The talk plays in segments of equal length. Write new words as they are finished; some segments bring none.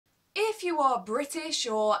If you are British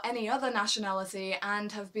or any other nationality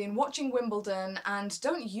and have been watching Wimbledon and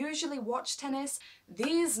don't usually watch tennis,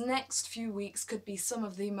 these next few weeks could be some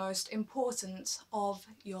of the most important of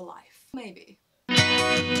your life. Maybe.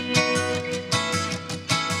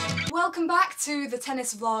 Welcome back to the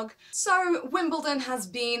tennis vlog. So Wimbledon has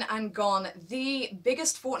been and gone, the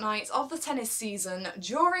biggest fortnight of the tennis season,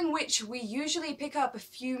 during which we usually pick up a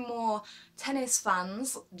few more tennis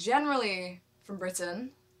fans, generally from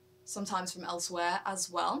Britain, sometimes from elsewhere as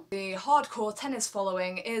well. The hardcore tennis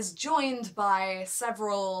following is joined by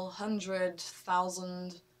several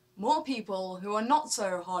 100,000 more people who are not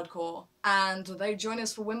so hardcore, and they join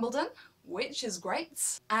us for Wimbledon, which is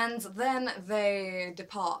great, and then they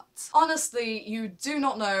depart. Honestly, you do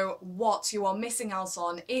not know what you are missing out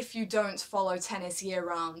on if you don't follow tennis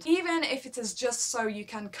year-round. Even if it is just so you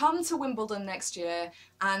can come to Wimbledon next year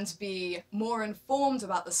and be more informed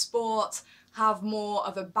about the sport, have more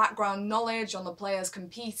of a background knowledge on the players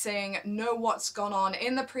competing, know what's gone on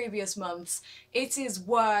in the previous months, it is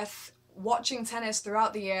worth watching tennis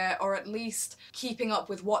throughout the year, or at least keeping up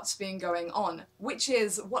with what's been going on, which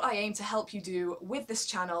is what I aim to help you do with this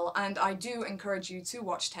channel, and I do encourage you to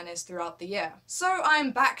watch tennis throughout the year. So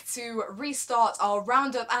I'm back to restart our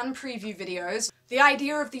roundup and preview videos. The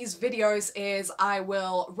idea of these videos is I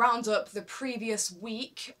will round up the previous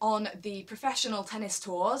week on the professional tennis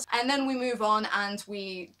tours, and then we move on and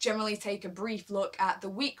we generally take a brief look at the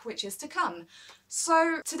week which is to come.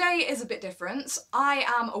 So today is a bit different. I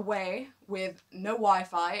am away with no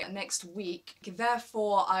Wi-Fi next week,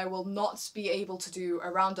 therefore I will not be able to do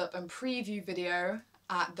a roundup and preview video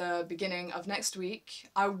at the beginning of next week.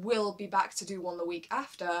 I will be back to do one the week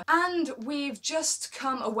after. And we've just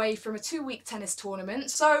come away from a 2-week tennis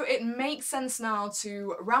tournament, so it makes sense now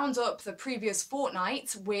to round up the previous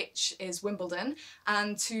fortnight, which is Wimbledon,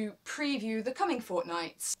 and to preview the coming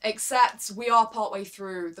fortnight. Except we are partway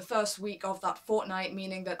through the first week of that fortnight,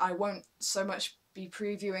 meaning that I won't so much be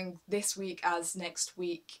previewing this week as next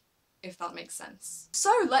week, if that makes sense.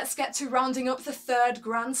 So let's get to rounding up the third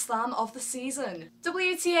Grand Slam of the season.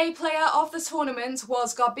 WTA player of the tournament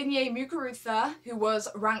was Garbiñe Muguruza, who was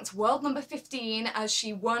ranked world number 15 as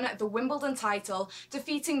she won the Wimbledon title,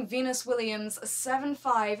 defeating Venus Williams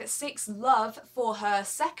 7-5, 6-love for her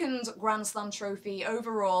second Grand Slam trophy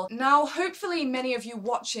overall. Now, hopefully many of you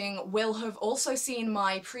watching will have also seen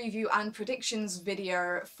my preview and predictions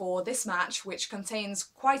video for this match, which contains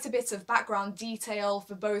quite a bit of background detail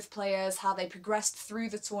for both players, how they progressed through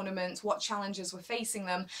the tournament, what challenges were facing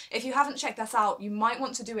them. If you haven't checked that out, you might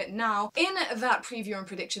want to do it now. In that preview and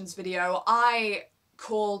predictions video, I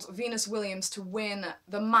called Venus Williams to win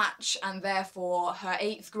the match and therefore her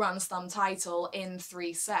 8th Grand Slam title in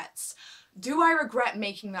 3 sets. Do I regret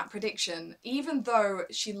making that prediction? Even though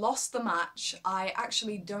she lost the match, I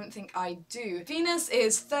actually don't think I do. Venus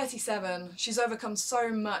is 37. She's overcome so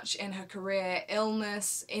much in her career: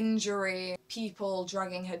 illness, injury, people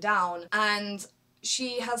dragging her down, and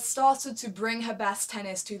she has started to bring her best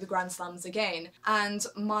tennis to the Grand Slams again. And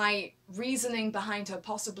my reasoning behind her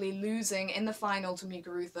possibly losing in the final to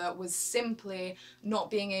Muguruza was simply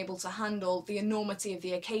not being able to handle the enormity of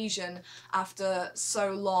the occasion after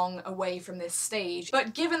so long away from this stage.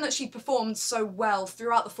 But given that she performed so well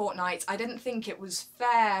throughout the fortnight, I didn't think it was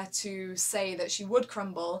fair to say that she would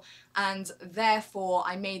crumble, and therefore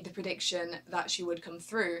I made the prediction that she would come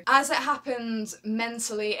through. As it happened,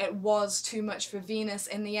 mentally it was too much for Venus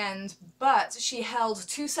in the end, but she held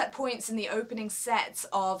 2 set points in the opening set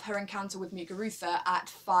of her encounter with Muguruza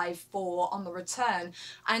at 5-4 on the return,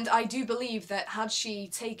 and I do believe that had she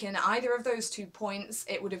taken either of those 2 points,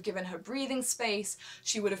 it would have given her breathing space,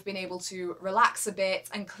 she would have been able to relax a bit,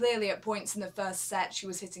 and clearly at points in the first set she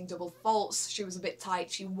was hitting double faults, she was a bit tight,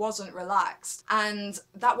 she wasn't relaxed, and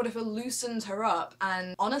that would have loosened her up,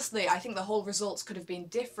 and honestly I think the whole results could have been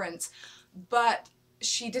different. But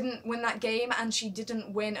she didn't win that game, and she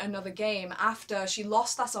didn't win another game after she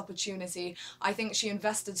lost that opportunity. I think she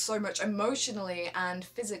invested so much emotionally and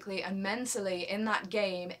physically and mentally in that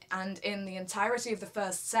game and in the entirety of the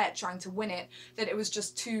first set trying to win it, that it was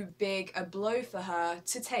just too big a blow for her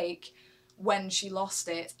to take when she lost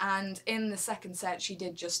it. And in the second set she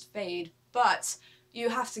did just fade. But you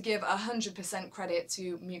have to give 100% credit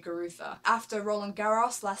to Muguruza. After Roland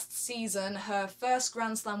Garros last season, her first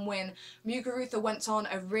Grand Slam win, Muguruza went on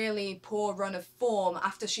a really poor run of form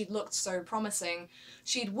after she'd looked so promising.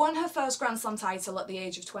 She'd won her first Grand Slam title at the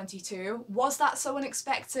age of 22. Was that so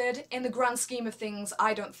unexpected? In the grand scheme of things,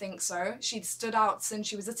 I don't think so. She'd stood out since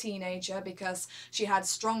she was a teenager because she had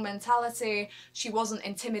strong mentality, she wasn't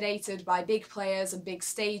intimidated by big players and big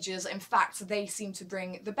stages. In fact, they seemed to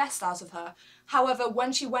bring the best out of her. However,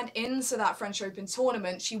 when she went into that French Open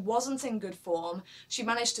tournament, she wasn't in good form. She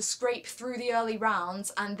managed to scrape through the early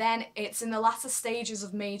rounds, and then it's in the latter stages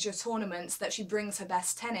of major tournaments that she brings her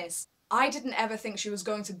best tennis. I didn't ever think she was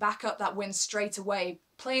going to back up that win straight away,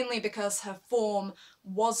 plainly because her form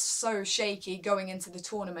was so shaky going into the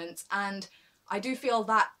tournament, and I do feel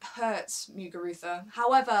that hurts Muguruza.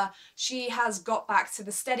 However, she has got back to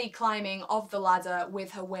the steady climbing of the ladder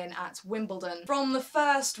with her win at Wimbledon. From the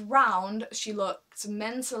first round, she looked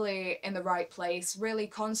mentally in the right place, really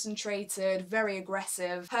concentrated, very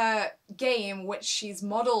aggressive. Her game, which she's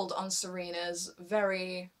modelled on Serena's,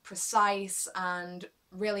 very precise and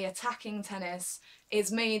really attacking tennis,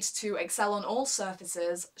 is made to excel on all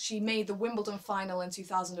surfaces. She made the Wimbledon final in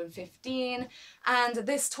 2015, and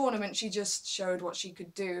this tournament she just showed what she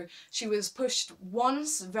could do. She was pushed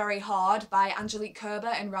once very hard by Angelique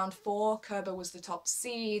Kerber in round 4. Kerber was the top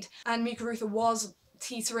seed, and Muguruza was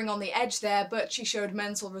teetering on the edge there, but she showed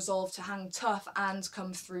mental resolve to hang tough and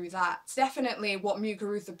come through that. Definitely what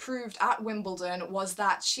Muguruza proved at Wimbledon was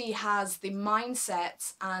that she has the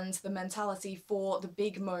mindset and the mentality for the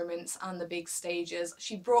big moments and the big stages.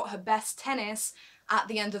 She brought her best tennis at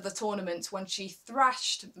the end of the tournament when she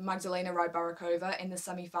thrashed Magdalena Rybarikova in the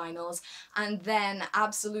semi-finals, and then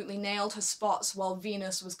absolutely nailed her spots while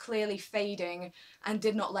Venus was clearly fading and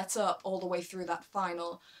did not let up all the way through that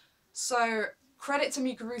final. So credit to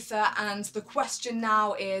Muguruza, and the question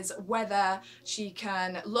now is whether she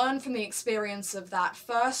can learn from the experience of that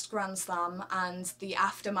first Grand Slam and the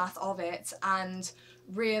aftermath of it and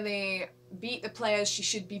really beat the players she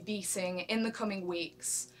should be beating in the coming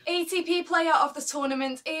weeks. ATP player of the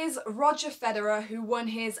tournament is Roger Federer, who won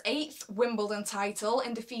his 8th Wimbledon title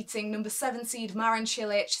in defeating number 7 seed Marin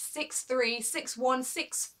Cilic 6-3,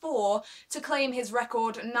 6-1, 6-4 to claim his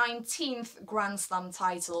record 19th Grand Slam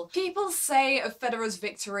title. People say of Federer's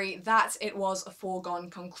victory that it was a foregone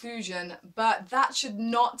conclusion, but that should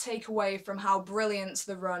not take away from how brilliant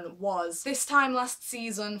the run was. This time last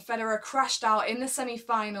season, Federer crashed out in the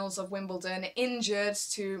semi-finals of Wimbledon, injured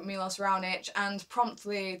to Milos Raonic, and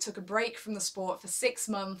promptly took a break from the sport for 6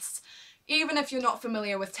 months. Even if you're not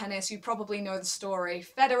familiar with tennis, you probably know the story.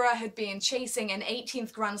 Federer had been chasing an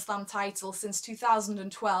 18th Grand Slam title since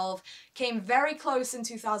 2012, came very close in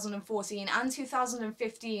 2014 and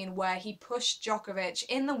 2015 where he pushed Djokovic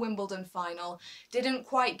in the Wimbledon final, didn't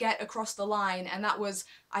quite get across the line, and that was,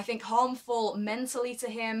 I think, harmful mentally to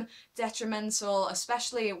him, detrimental,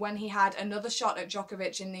 especially when he had another shot at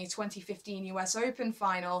Djokovic in the 2015 US Open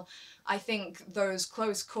final. I think those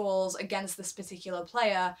close calls against this particular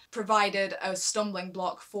player provided a stumbling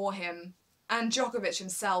block for him. And Djokovic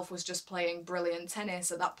himself was just playing brilliant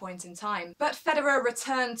tennis at that point in time. But Federer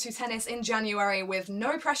returned to tennis in January with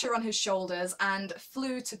no pressure on his shoulders and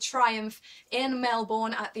flew to triumph in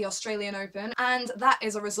Melbourne at the Australian Open, and that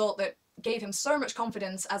is a result that gave him so much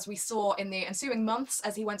confidence, as we saw in the ensuing months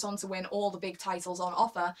as he went on to win all the big titles on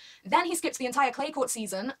offer. Then he skipped the entire clay court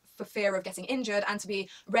season for fear of getting injured and to be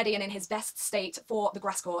ready and in his best state for the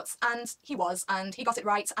grass courts, and he was, and he got it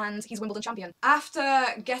right, and he's Wimbledon champion. After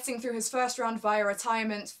getting through his first round via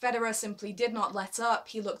retirement, Federer simply did not let up.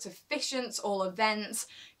 He looked efficient all event.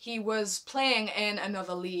 He was playing in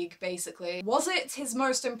another league, basically. Was it his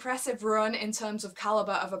most impressive run in terms of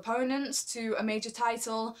caliber of opponents to a major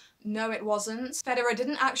title? No, it wasn't. Federer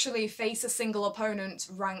didn't actually face a single opponent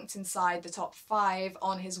ranked inside the top 5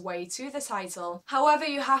 on his way to the title. However,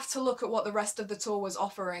 you have to look at what the rest of the tour was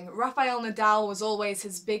offering. Rafael Nadal was always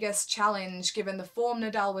his biggest challenge given the form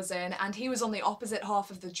Nadal was in, and he was on the opposite half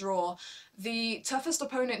of the draw. The toughest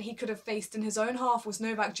opponent he could have faced in his own half was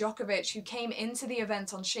Novak Djokovic, who came into the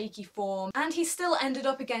event on shaky form, and he still ended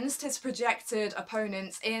up against his projected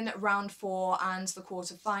opponents in round 4 and the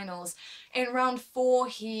quarterfinals. In round 4,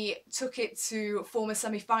 he took it to former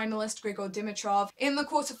semi-finalist Grigor Dimitrov. In the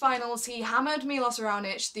quarterfinals, he hammered Milos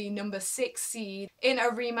Raonic, the number 6 seed, in a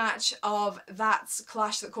rematch of that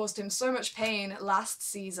clash that caused him so much pain last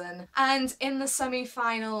season. And in the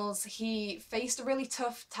semi-finals, he faced a really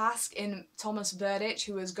tough task in Thomas Berdych,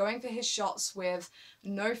 who was going for his shots with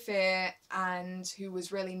no fear and who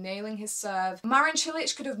was really nailing his serve. Marin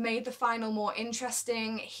Cilic could have made the final more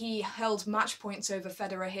interesting. He held match points over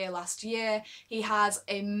Federer here last year. He has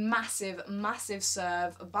a massive, massive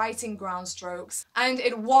serve, biting ground strokes, and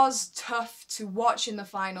it was tough to watch in the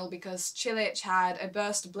final because Cilic had a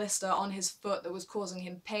burst blister on his foot that was causing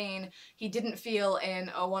him pain. He didn't feel in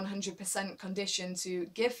a 100% condition to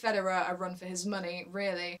give Federer a run for his money,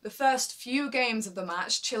 really. The first few games of the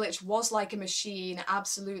match, Cilic was like a machine,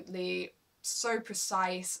 absolutely so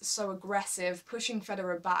precise, so aggressive, pushing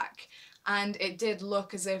Federer back. and it did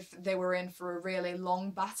look as if they were in for a really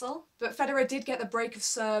long battle. But Federer did get the break of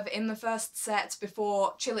serve in the first set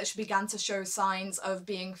before Cilic began to show signs of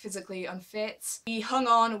being physically unfit. He hung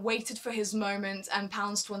on, waited for his moment, and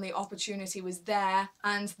pounced when the opportunity was there,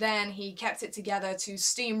 and then he kept it together to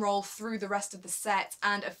steamroll through the rest of the set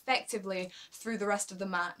and effectively through the rest of the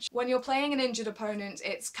match. When you're playing an injured opponent,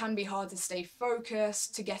 it can be hard to stay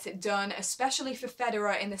focused, to get it done, especially for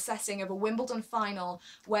Federer in the setting of a Wimbledon final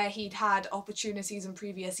where he'd had opportunities in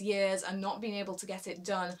previous years and not been able to get it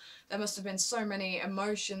done. There must have been so many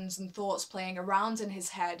emotions and thoughts playing around in his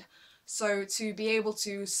head. So to be able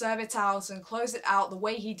to serve it out and close it out the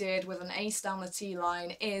way he did with an ace down the tee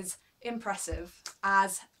line is impressive,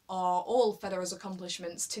 as are all Federer's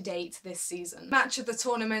accomplishments to date this season. Match of the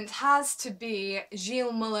tournament has to be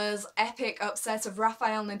Gilles Muller's epic upset of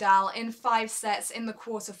Rafael Nadal in 5 sets in the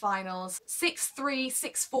quarterfinals. 6-3,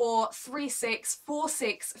 6-4, 3-6,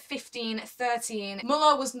 4-6, 15-13.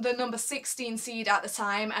 Muller was the number 16 seed at the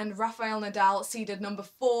time and Rafael Nadal seeded number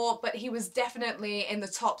 4, but he was definitely in the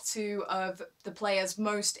top 2 of the players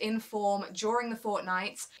most in form during the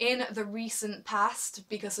fortnight. In the recent past,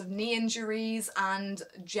 because of knee injuries and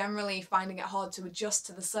generally finding it hard to adjust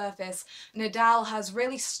to the surface, Nadal has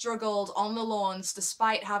really struggled on the lawns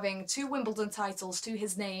despite having 2 Wimbledon titles to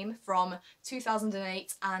his name from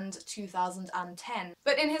 2008 and 2010.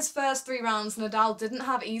 But in his first 3 rounds, Nadal didn't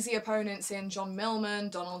have easy opponents in John Millman,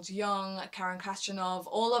 Donald Young, Karen Khachanov,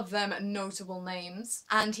 all of them notable names,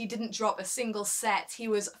 and he didn't drop a single set. He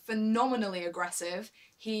was phenomenally aggressive.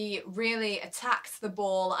 He really attacked the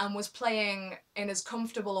ball and was playing in as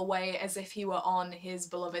comfortable a way as if he were on his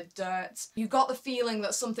beloved dirt. You got the feeling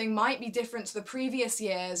that something might be different to the previous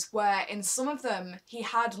years, where in some of them he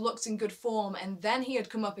had looked in good form and then he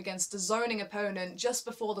had come up against a zoning opponent just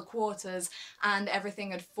before the quarters and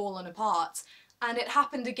everything had fallen apart. And it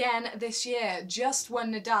happened again this year, just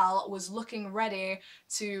when Nadal was looking ready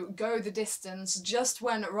to go the distance, just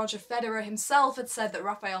when Roger Federer himself had said that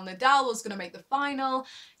Rafael Nadal was going to make the final,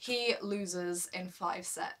 he loses in 5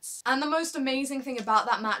 sets. And the most amazing thing about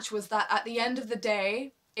that match was that at the end of the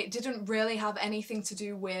day, it didn't really have anything to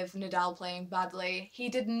do with Nadal playing badly. He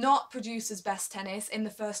did not produce his best tennis in the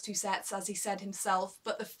first 2 sets, as he said himself,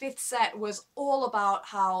 but the 5th set was all about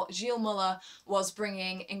how Gilles Muller was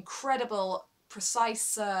bringing incredible precise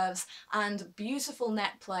serves and beautiful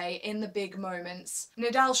net play in the big moments.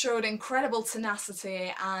 Nadal showed incredible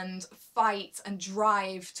tenacity and fight and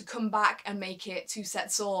drive to come back and make it 2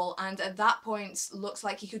 sets all, and at that point looked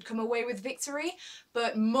like he could come away with victory,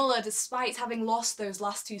 but Muller, despite having lost those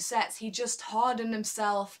last 2 sets, he just hardened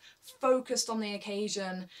himself, focused on the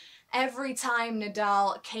occasion. Every time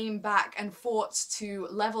Nadal came back and fought to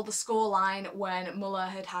level the scoreline when Muller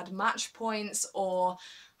had had match points or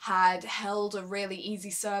had held a really easy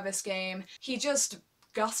service game, he just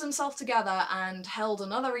got himself together and held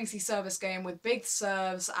another easy service game with big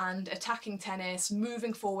serves and attacking tennis,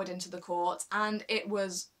 moving forward into the court, and it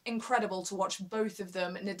was incredible to watch both of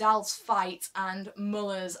them, Nadal's fight and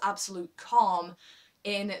Muller's absolute calm,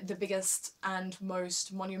 in the biggest and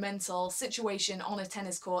most monumental situation on a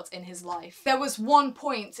tennis court in his life. There was one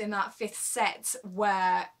point in that 5th set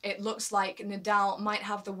where it looks like Nadal might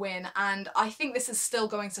have the win, and I think this is still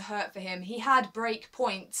going to hurt for him. He had break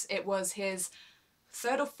points. It was his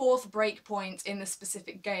 3rd or 4th break point in the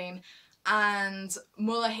specific game, and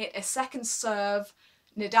Muller hit a second serve.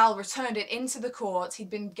 Nadal returned it into the court. He'd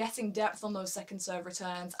been getting depth on those second serve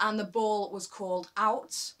returns and the ball was called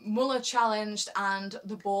out. Muller challenged and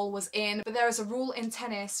the ball was in, but there is a rule in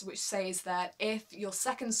tennis which says that if your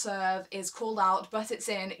second serve is called out but it's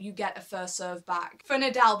in, you get a first serve back. For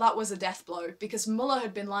Nadal, that was a death blow because Muller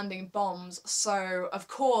had been landing bombs, so of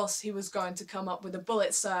course he was going to come up with a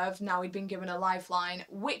bullet serve now he'd been given a lifeline,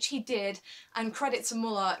 which he did, and credit to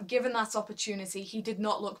Muller, given that opportunity, he did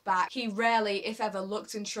not look back. He rarely, if ever, looked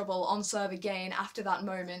in trouble on serve again after that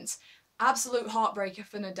moment. Absolute heartbreaker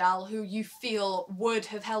for Nadal, who you feel would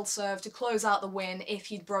have held serve to close out the win if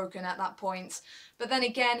he'd broken at that point. But then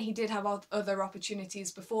again, he did have other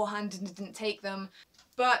opportunities beforehand and didn't take them.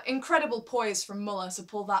 But incredible poise from Muller to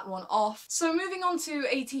pull that one off. So moving on to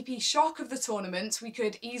ATP shock of the tournament, we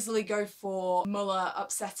could easily go for Muller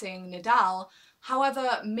upsetting Nadal.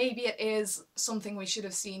 However, maybe it is something we should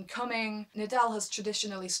have seen coming. Nadal has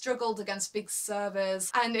traditionally struggled against big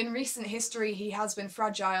servers, and in recent history he has been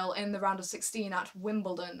fragile in the round of 16 at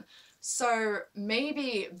Wimbledon. So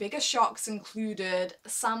maybe bigger shocks included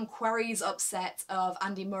Sam Querrey's upset of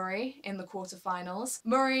Andy Murray in the quarterfinals.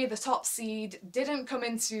 Murray, the top seed, didn't come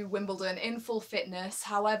into Wimbledon in full fitness,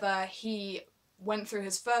 however he went through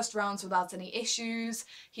his first rounds without any issues.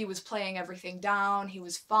 He was playing everything down, he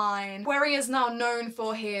was fine. Querrey is now known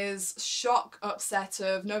for his shock upset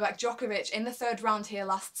of Novak Djokovic in the third round here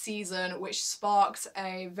last season, which sparked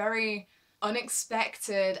a very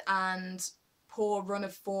unexpected and poor run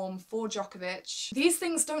of form for Djokovic. These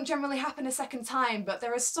things don't generally happen a second time, but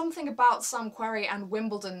there is something about Sam Querrey and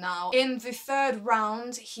Wimbledon now. In the third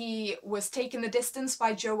round, he was taken the distance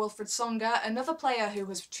by Jo-Wilfried Tsonga, another player who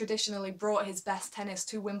has traditionally brought his best tennis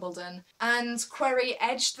to Wimbledon. And Querrey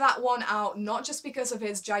edged that one out, not just because of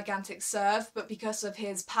his gigantic serve, but because of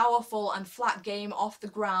his powerful and flat game off the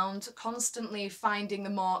ground, constantly finding the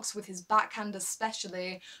marks with his backhand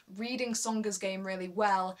especially, reading Tsonga's game really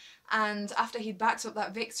well, and after he'd backed up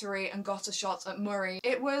that victory and got a shot at Murray,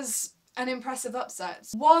 it was an impressive upset.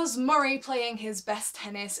 Was Murray playing his best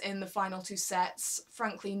tennis in the final two sets?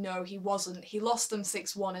 Frankly, no, he wasn't. He lost them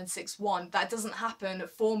 6-1 and 6-1. That doesn't happen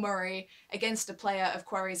for Murray against a player of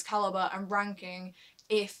Querrey's caliber and ranking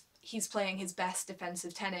if he's playing his best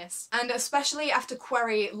defensive tennis. And especially after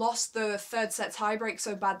Querrey lost the third set tiebreak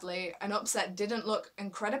so badly, an upset didn't look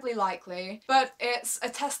incredibly likely, but it's a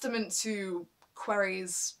testament to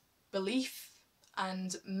Querrey's belief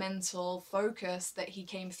and mental focus that he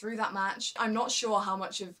came through that match. I'm not sure how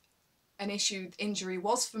much of an issue injury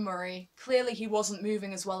was for Murray. Clearly he wasn't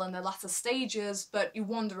moving as well in the latter stages, but you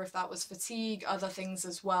wonder if that was fatigue, other things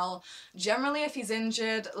as well. Generally, if he's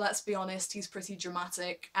injured, let's be honest, he's pretty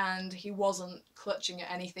dramatic, and he wasn't clutching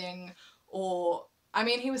at anything, or, I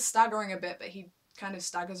mean, he was staggering a bit, but he kind of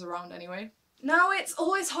staggers around anyway. Now, it's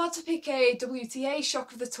always hard to pick a WTA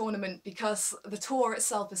shock of the tournament because the tour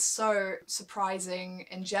itself is so surprising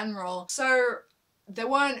in general. So there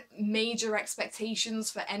weren't major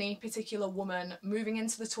expectations for any particular woman moving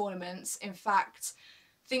into the tournaments. In fact,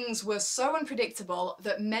 things were so unpredictable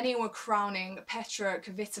that many were crowning Petra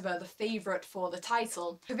Kvitova the favourite for the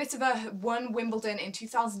title. Kvitova won Wimbledon in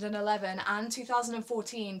 2011 and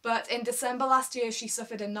 2014, but in December last year she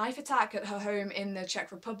suffered a knife attack at her home in the Czech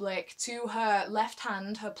Republic to her left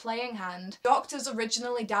hand, her playing hand. Doctors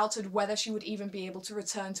originally doubted whether she would even be able to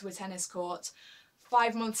return to a tennis court.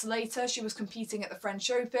 5 months later, she was competing at the French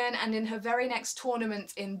Open, and in her very next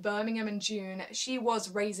tournament in Birmingham in June, she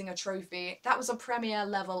was raising a trophy. That was a Premier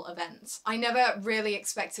level event. I never really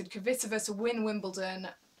expected Kvitova to win Wimbledon,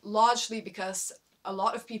 largely because a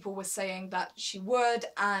lot of people were saying that she would,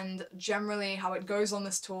 and generally how it goes on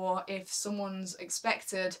this tour, if someone's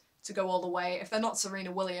expected to go all the way, if they're not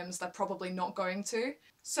Serena Williams, they're probably not going to.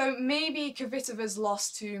 So maybe Kvitova's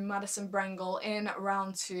loss to Madison Brengle in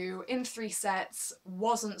round 2 in 3 sets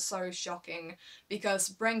wasn't so shocking, because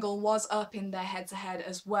Brengle was up in their head-to-head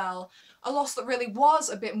as well. A loss that really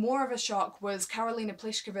was a bit more of a shock was Karolina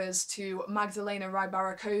Pliškova's to Magdalena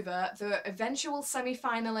Rybarikova, the eventual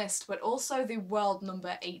semi-finalist, but also the world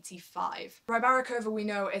number 85. Rybarikova, we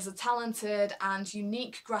know, is a talented and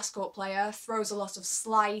unique grass court player, throws a lot of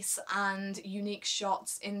slice and unique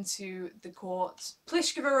shots into the court.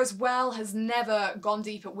 Pliškova as well has never gone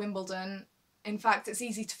deep at Wimbledon. In fact, it's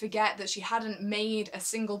easy to forget that she hadn't made a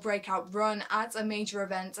single breakout run at a major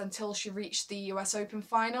event until she reached the US Open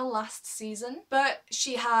final last season. But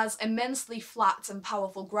she has immensely flat and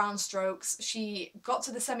powerful ground strokes. She got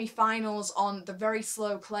to the semi-finals on the very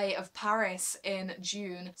slow clay of Paris in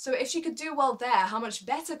June. So if she could do well there, how much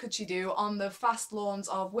better could she do on the fast lawns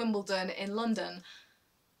of Wimbledon in London?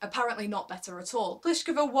 Apparently not better at all.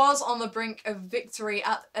 Pliškova was on the brink of victory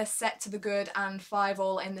at a set to the good and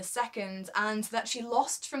 5-all in the second, and that she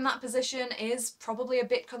lost from that position is probably a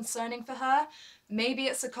bit concerning for her. Maybe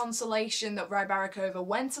it's a consolation that Rybarikova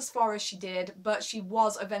went as far as she did, but she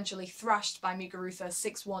was eventually thrashed by Muguruza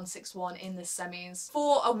 6-1, 6-1 in the semis.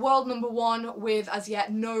 For a world number 1 with as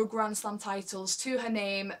yet no Grand Slam titles to her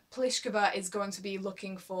name, Pliškova is going to be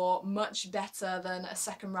looking for much better than a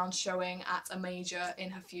second round showing at a major in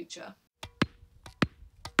her future.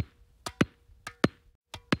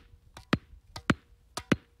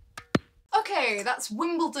 Okay, that's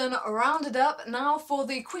Wimbledon rounded up. Now for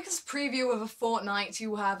the quickest preview of a fortnight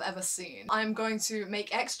you have ever seen. I'm going to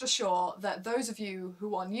make extra sure that those of you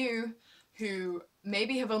who are new, who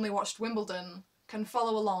maybe have only watched Wimbledon, can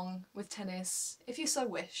follow along with tennis if you so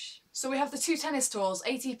wish. So we have the 2 tennis tours,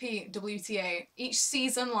 ATP, WTA. Each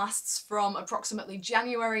season lasts from approximately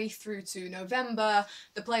January through to November.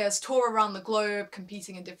 The players tour around the globe,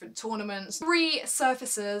 competing in different tournaments. 3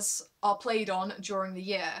 surfaces are played on during the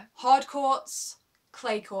year: hard courts,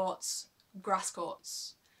 clay courts, grass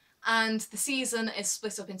courts. And the season is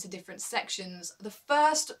split up into different sections. The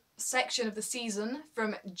first section of the season,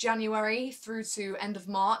 from January through to end of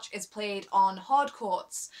March, is played on hard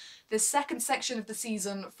courts. The second section of the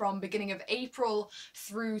season, from beginning of April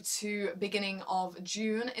through to beginning of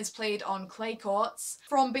June, is played on clay courts.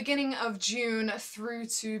 From beginning of June through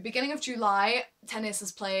to beginning of July, tennis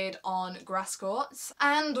is played on grass courts.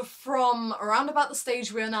 And from around about the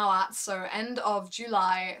stage we're now at, so end of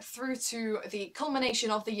July through to the culmination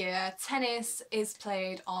of the year, tennis is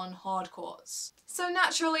played on hard courts. So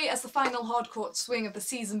naturally, as the final hard court swing of the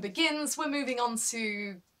season begins, we're moving on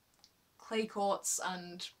to clay courts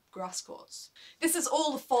and grass courts. This is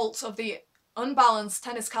all the fault of the unbalanced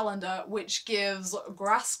tennis calendar, which gives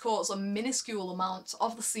grass courts a minuscule amount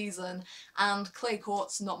of the season and clay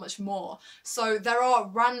courts not much more. So there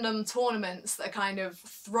are random tournaments that are kind of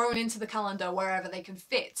thrown into the calendar wherever they can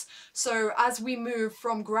fit. So as we move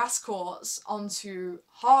from grass courts onto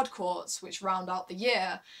hard courts, which round out the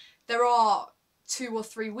year, there are 2 or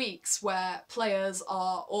 3 weeks where players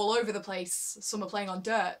are all over the place. Some are playing on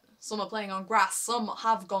dirt, some are playing on grass, some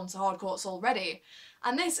have gone to hard courts already.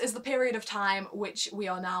 And this is the period of time which we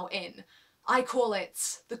are now in. I call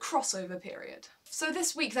it the crossover period. So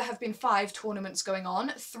this week there have been 5 tournaments going on,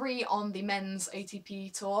 3 on the men's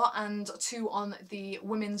ATP tour and 2 on the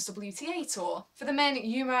women's WTA tour. For the men,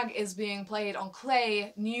 UMAG is being played on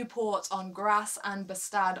clay, Newport on grass and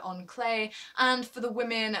Bastad on clay, and for the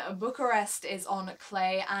women, Bucharest is on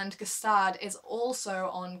clay and Gstaad is also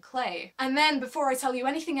on clay. And then before I tell you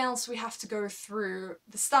anything else, we have to go through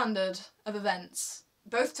the standard of events.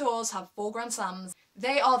 Both tours have 4 Grand Slams.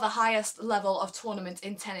 They are the highest level of tournament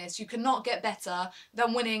in tennis. You cannot get better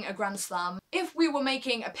than winning a Grand Slam. If we were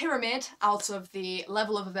making a pyramid out of the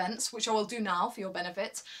level of events, which I will do now for your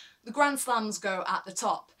benefit, the Grand Slams go at the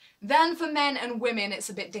top. Then for men and women it's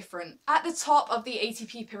a bit different. At the top of the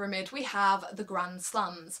ATP pyramid we have the Grand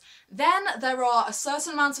Slams. Then there are a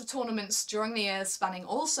certain amount of tournaments during the year spanning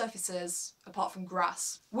all surfaces, apart from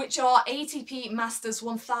grass, which are ATP Masters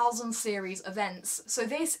 1000 series events. So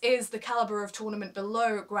this is the calibre of tournament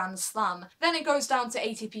below Grand Slam. Then it goes down to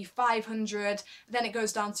ATP 500, then it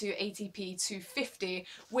goes down to ATP 250,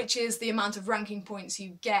 which is the amount of ranking points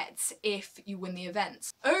you get if you win the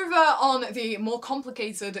event. Over on the more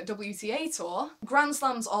complicated WTA tour, Grand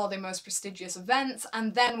Slams are the most prestigious events,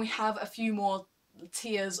 and then we have a few more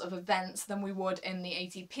tiers of events than we would in the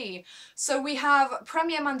ATP. So we have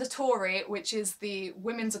Premier Mandatory, which is the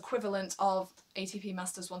women's equivalent of ATP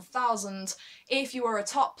Masters 1000. If you are a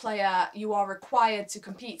top player, you are required to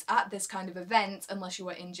compete at this kind of event unless you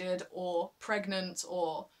are injured or pregnant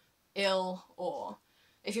or ill, or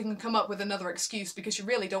if you can come up with another excuse because you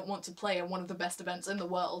really don't want to play in one of the best events in the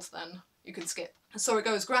world, then you can skip. So it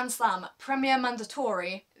goes Grand Slam, Premier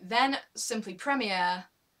Mandatory, then simply Premier.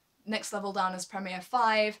 Next level down is Premier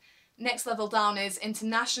 5, next level down is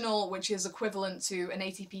International, which is equivalent to an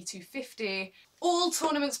ATP 250. All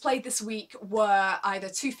tournaments played this week were either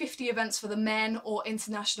 250 events for the men or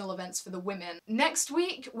international events for the women. Next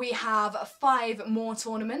week we have 5 more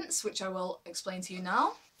tournaments, which I will explain to you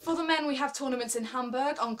now. For the men we have tournaments in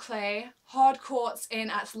Hamburg on clay, hard courts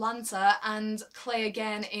in Atlanta and clay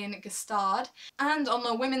again in Gstaad. And on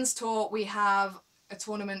the women's tour we have a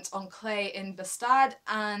tournament on clay in Bastad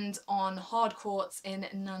and on hard courts in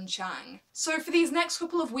Nanchang. So for these next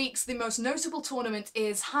couple of weeks, the most notable tournament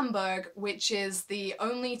is Hamburg, which is the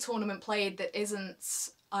only tournament played that isn't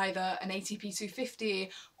either an ATP 250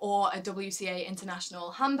 or a WTA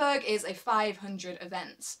International. Hamburg is a 500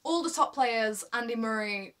 event. All the top players, Andy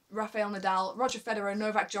Murray, Rafael Nadal, Roger Federer,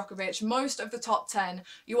 Novak Djokovic, most of the top 10,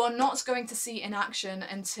 you are not going to see in action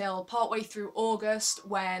until partway through August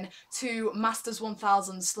when 2 Masters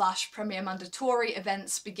 1000 / Premier Mandatory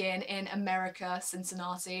events begin in America,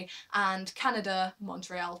 Cincinnati, and Canada,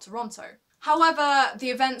 Montreal, Toronto. However, the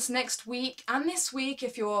events next week and this week,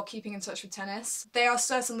 if you're keeping in touch with tennis, they are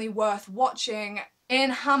certainly worth watching. In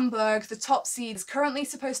Hamburg, the top seed is currently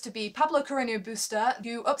supposed to be Pablo Carreño Busta,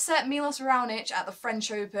 who upset Milos Raonic at the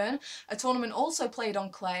French Open, a tournament also played on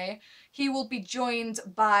clay. He will be joined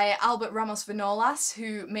by Albert Ramos Vinolas,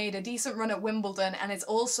 who made a decent run at Wimbledon and is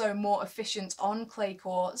also more efficient on clay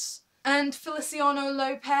courts. And Feliciano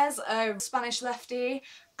Lopez, a Spanish lefty,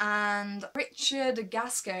 and Richard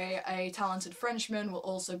Gasquet, a talented Frenchman, will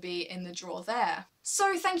also be in the draw there.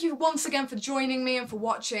 So thank you once again for joining me and for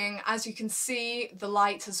watching. As you can see, the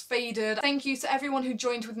light has faded. Thank you to everyone who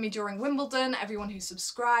joined with me during Wimbledon, everyone who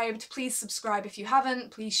subscribed. Please subscribe if you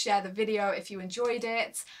haven't, please share the video if you enjoyed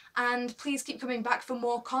it, and please keep coming back for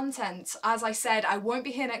more content. As I said, I won't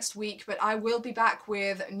be here next week, but I will be back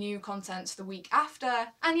with new content the week after.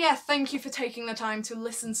 And yeah, thank you for taking the time to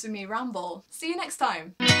listen to me ramble. See you next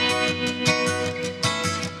time!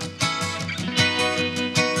 bye!